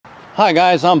Hi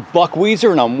guys, I'm Buck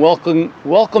Weezer and I'm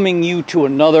welcoming you to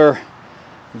another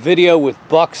video with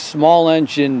Buck's small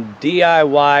engine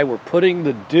DIY. We're putting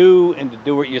the do into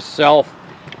do-it-yourself,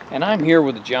 and I'm here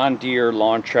with a John Deere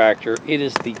lawn tractor. It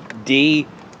is the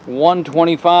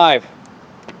D125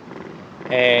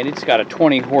 and it's got a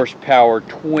 20 horsepower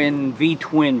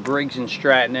V-twin Briggs &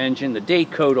 Stratton engine. The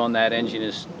date code on that engine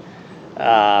is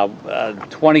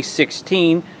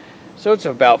 2016, so it's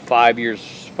about 5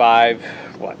 years,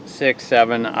 6,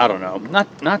 7, I don't know,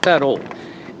 not that old.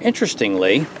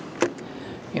 Interestingly,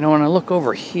 you know, when I look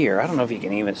over here, I don't know if you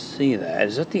can even see that.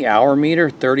 Is that the hour meter?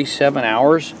 37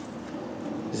 hours?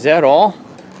 Is that all?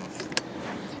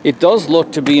 It does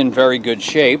look to be in very good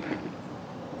shape,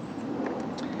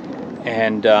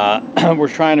 and we're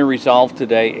trying to resolve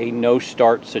today a no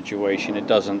start situation. It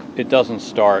doesn't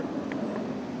start,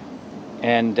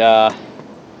 and so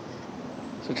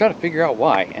try to figure out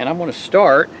why. And I'm going to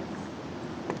start.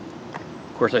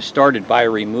 Of course, I started by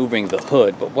removing the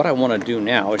hood, but what I want to do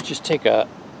now is just check out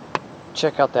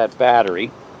that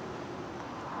battery.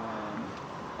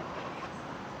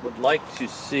 Would like to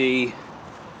see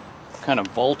what kind of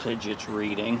voltage it's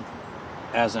reading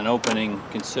as an opening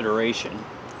consideration.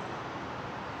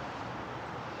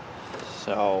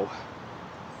 So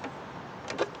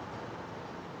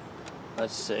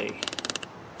let's see.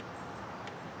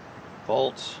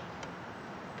 Volts,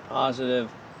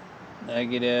 positive,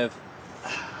 negative,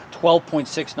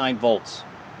 12.69 volts.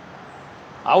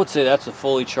 I would say that's a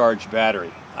fully charged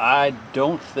battery. I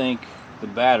don't think the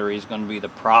battery is going to be the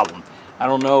problem. I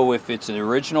don't know if it's an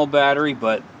original battery,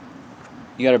 but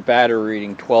you got a battery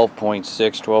reading 12.6,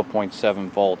 12.7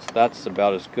 volts. That's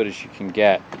about as good as you can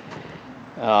get.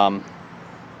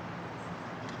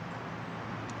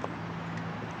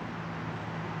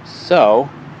 So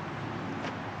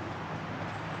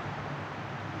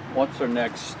what's our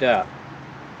next step?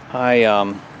 I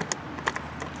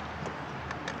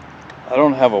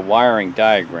don't have a wiring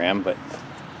diagram, but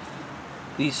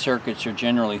these circuits are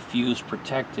generally fuse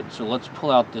protected. So let's pull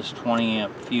out this 20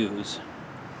 amp fuse.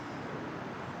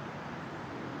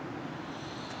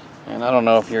 And I don't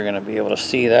know if you're going to be able to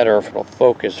see that or if it'll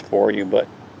focus for you, but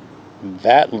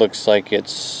that looks like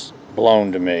it's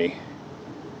blown to me.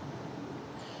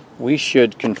 We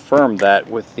should confirm that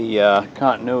with the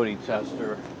continuity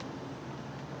tester.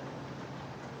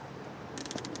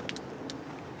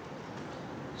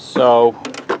 So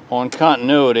on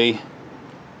continuity,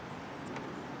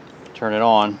 turn it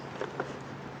on,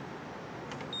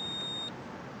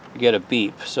 you get a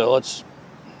beep. So let's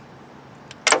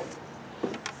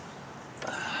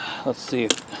see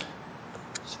if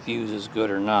this fuse is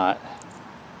good or not.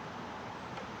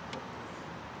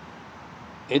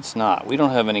 It's not. We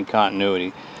don't have any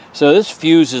continuity. So this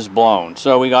fuse is blown.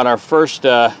 So we got our first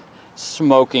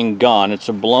smoking gun. It's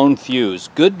a blown fuse.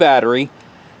 Good battery,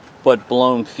 but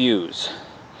blown fuse.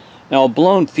 Now a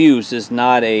blown fuse is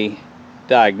not a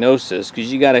diagnosis,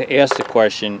 because you got to ask the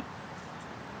question,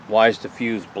 why is the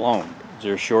fuse blown? Is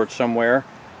there a short somewhere?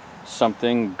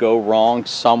 Something go wrong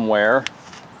somewhere?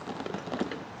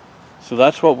 So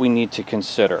that's what we need to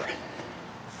consider.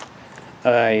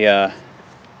 I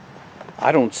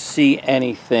don't see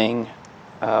anything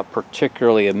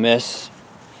particularly amiss.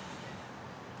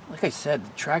 Like I said, the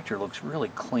tractor looks really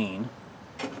clean.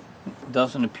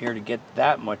 Doesn't appear to get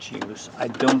that much use. I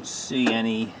don't see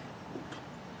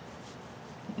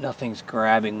nothing's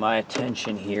grabbing my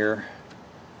attention here.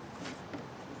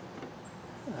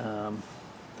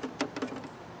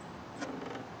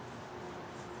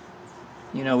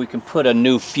 You know, we can put a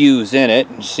new fuse in it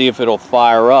and see if it'll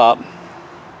fire up,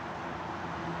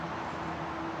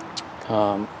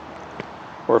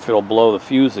 or if it'll blow the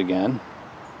fuse again.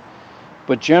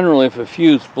 But generally, if a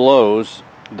fuse blows,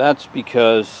 that's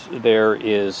because there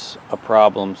is a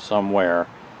problem somewhere,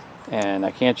 and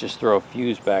I can't just throw a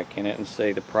fuse back in it and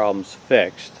say the problem's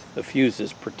fixed. The fuse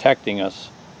is protecting us,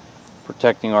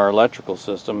 protecting our electrical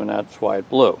system, and that's why it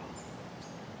blew.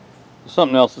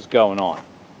 Something else is going on.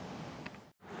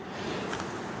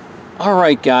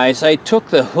 Alright guys, I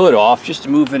took the hood off just to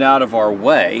move it out of our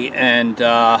way, and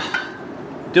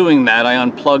doing that I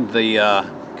unplugged the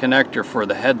connector for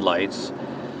the headlights.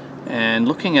 And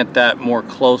looking at that more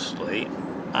closely,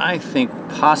 I think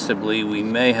possibly we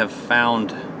may have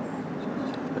found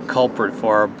the culprit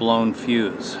for our blown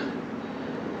fuse.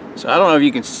 So I don't know if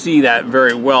you can see that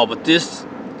very well, but this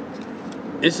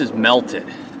is melted,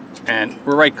 and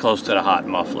we're right close to the hot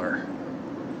muffler.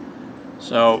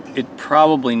 So it's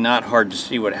probably not hard to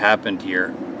see what happened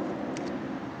here.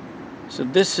 So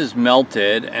this is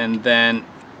melted, and then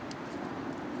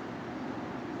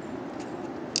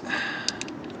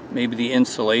maybe the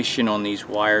insulation on these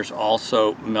wires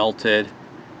also melted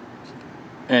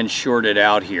and shorted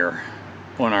out here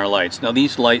on our lights. Now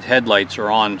these headlights are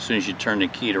on as soon as you turn the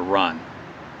key to run.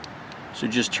 So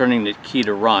just turning the key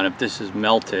to run, if this is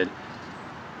melted,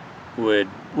 would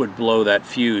blow that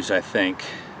fuse, I think.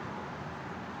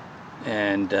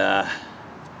 And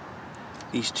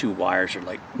these two wires are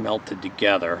like melted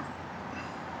together.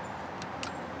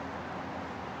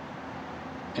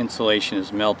 Insulation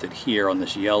is melted here on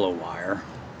this yellow wire.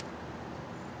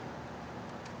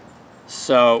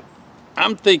 So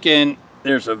I'm thinking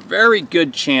there's a very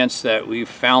good chance that we've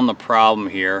found the problem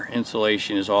here.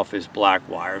 Insulation is off this black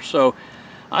wire. So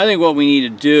I think what we need to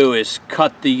do is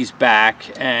cut these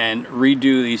back and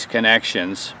redo these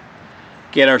connections,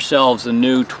 get ourselves a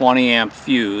new 20 amp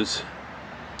fuse,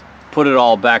 put it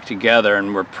all back together,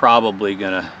 and we're probably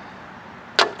gonna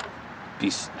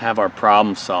have our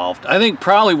problem solved. I think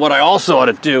probably what I also ought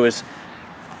to do is,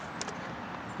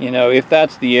 you know, if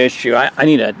that's the issue, I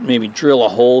need to maybe drill a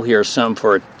hole here some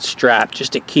for a strap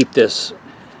just to keep this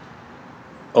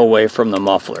away from the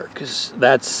muffler, because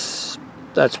that's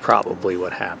probably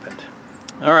what happened.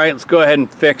 All right, let's go ahead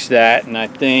and fix that, and I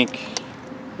think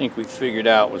we figured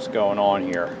out what's going on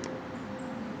here.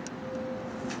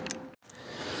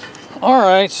 All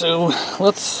right, so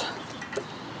let's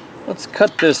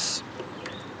cut this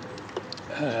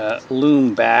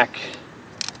loom back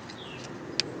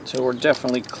so we're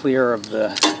definitely clear of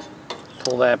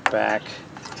pull that back,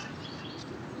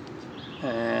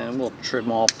 and we'll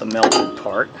trim off the melted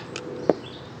part.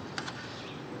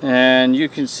 And you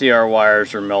can see our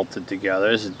wires are melted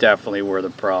together. This is definitely where the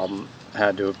problem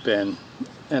had to have been,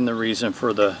 and the reason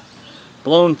for the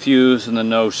blown fuse and the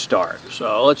no start.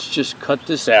 So let's just cut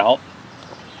this out.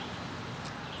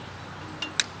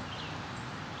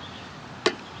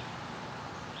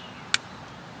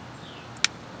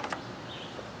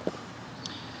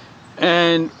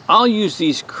 And I'll use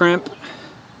these crimp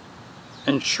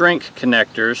and shrink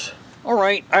connectors. All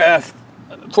right,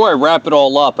 before I wrap it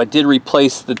all up, I did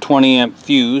replace the 20 amp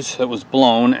fuse that was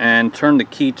blown and turned the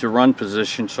key to run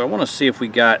position. So I want to see if we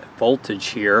got voltage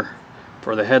here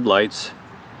for the headlights.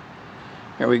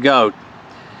 Here we go.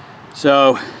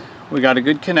 So we got a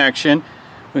good connection.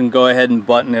 We can go ahead and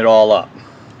button it all up.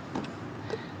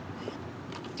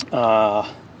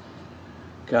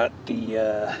 Got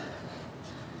the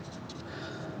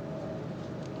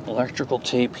electrical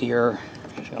tape here.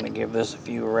 Just going to give this a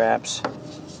few wraps.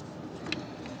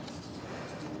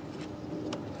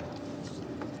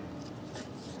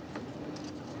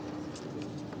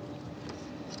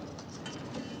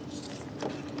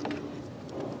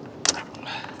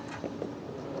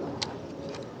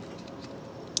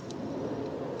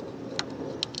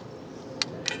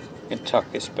 And tuck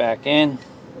this back in.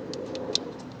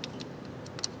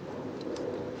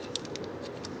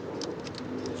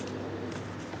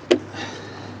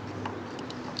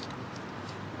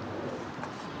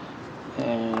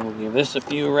 And we'll give this a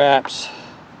few wraps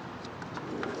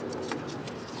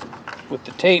with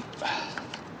the tape.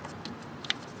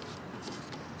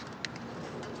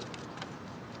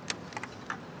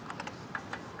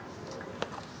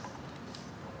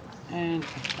 And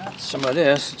got some of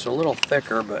this. It's a little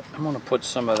thicker, but I'm going to put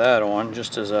some of that on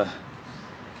just as a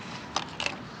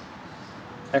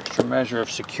extra measure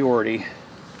of security.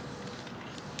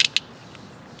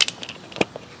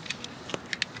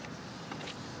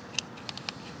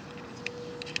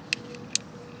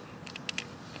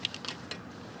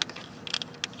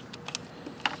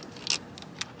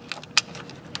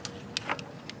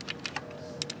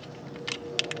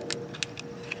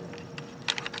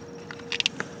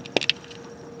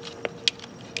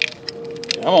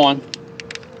 Come on.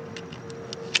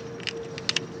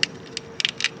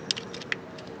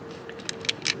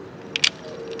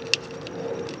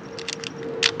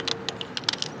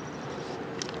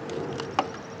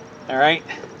 All right.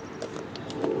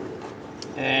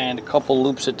 And a couple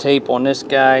loops of tape on this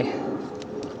guy.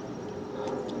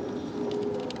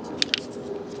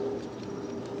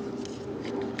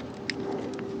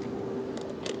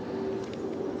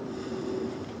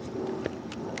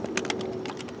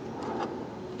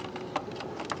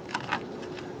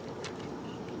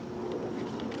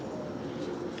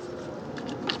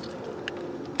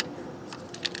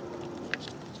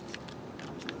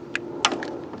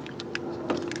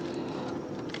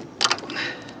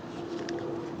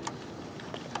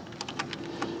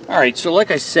 Alright, so like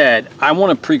I said, I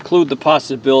want to preclude the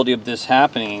possibility of this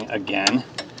happening again.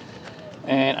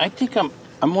 And I think I'm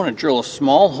going to drill a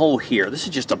small hole here. This is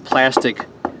just a plastic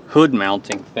hood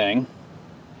mounting thing.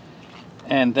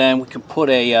 And then we can put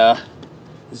a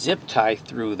zip tie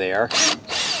through there.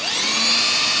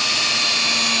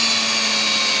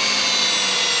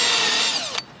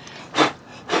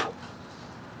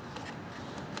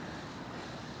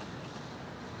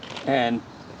 And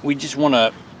we just want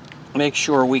to make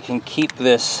sure we can keep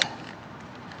this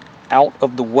out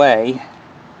of the way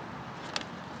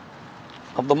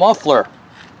of the muffler.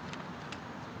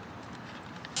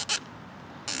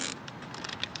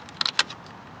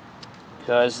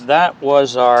 Because that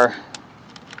was our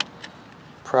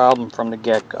problem from the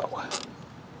get-go.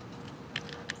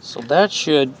 So that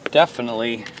should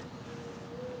definitely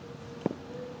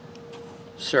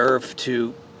serve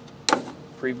to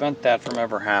prevent that from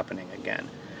ever happening again.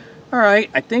 Alright,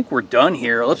 I think we're done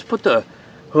here. Let's put the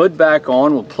hood back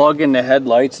on. We'll plug in the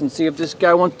headlights and see if this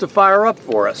guy wants to fire up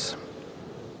for us.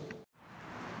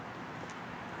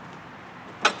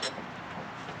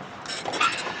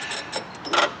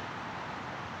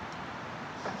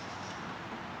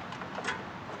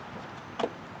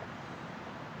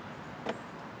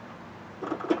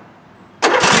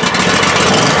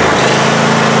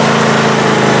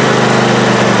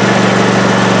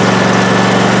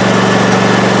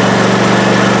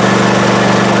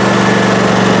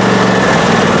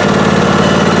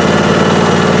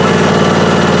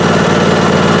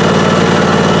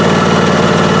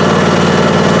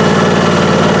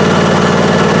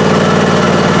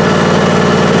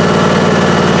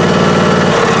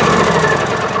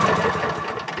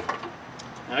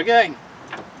 Okay,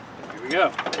 here we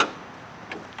go.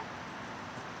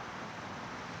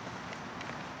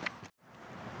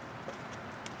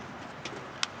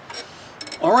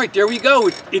 All right, there we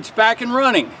go. It's back and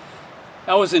running.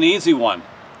 That was an easy one.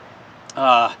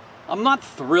 I'm not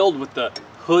thrilled with the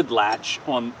hood latch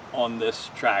on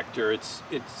this tractor. It's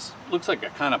looks like a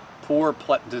kind of poor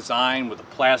design with a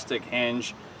plastic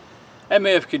hinge. That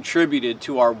may have contributed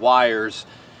to our wires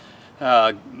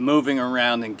moving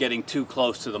around and getting too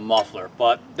close to the muffler,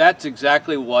 but that's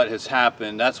exactly what has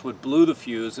happened. That's what blew the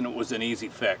fuse, and it was an easy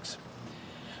fix.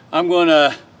 I'm going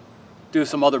to do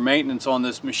some other maintenance on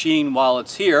this machine while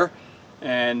it's here,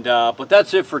 and but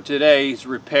that's it for today's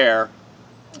repair,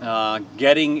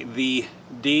 getting the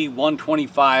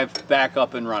D125 back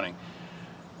up and running.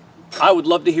 I would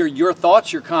love to hear your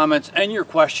thoughts, your comments, and your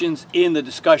questions in the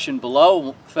discussion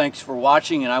below. Thanks for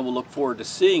watching, and I will look forward to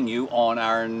seeing you on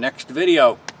our next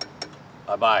video.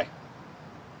 Bye-bye.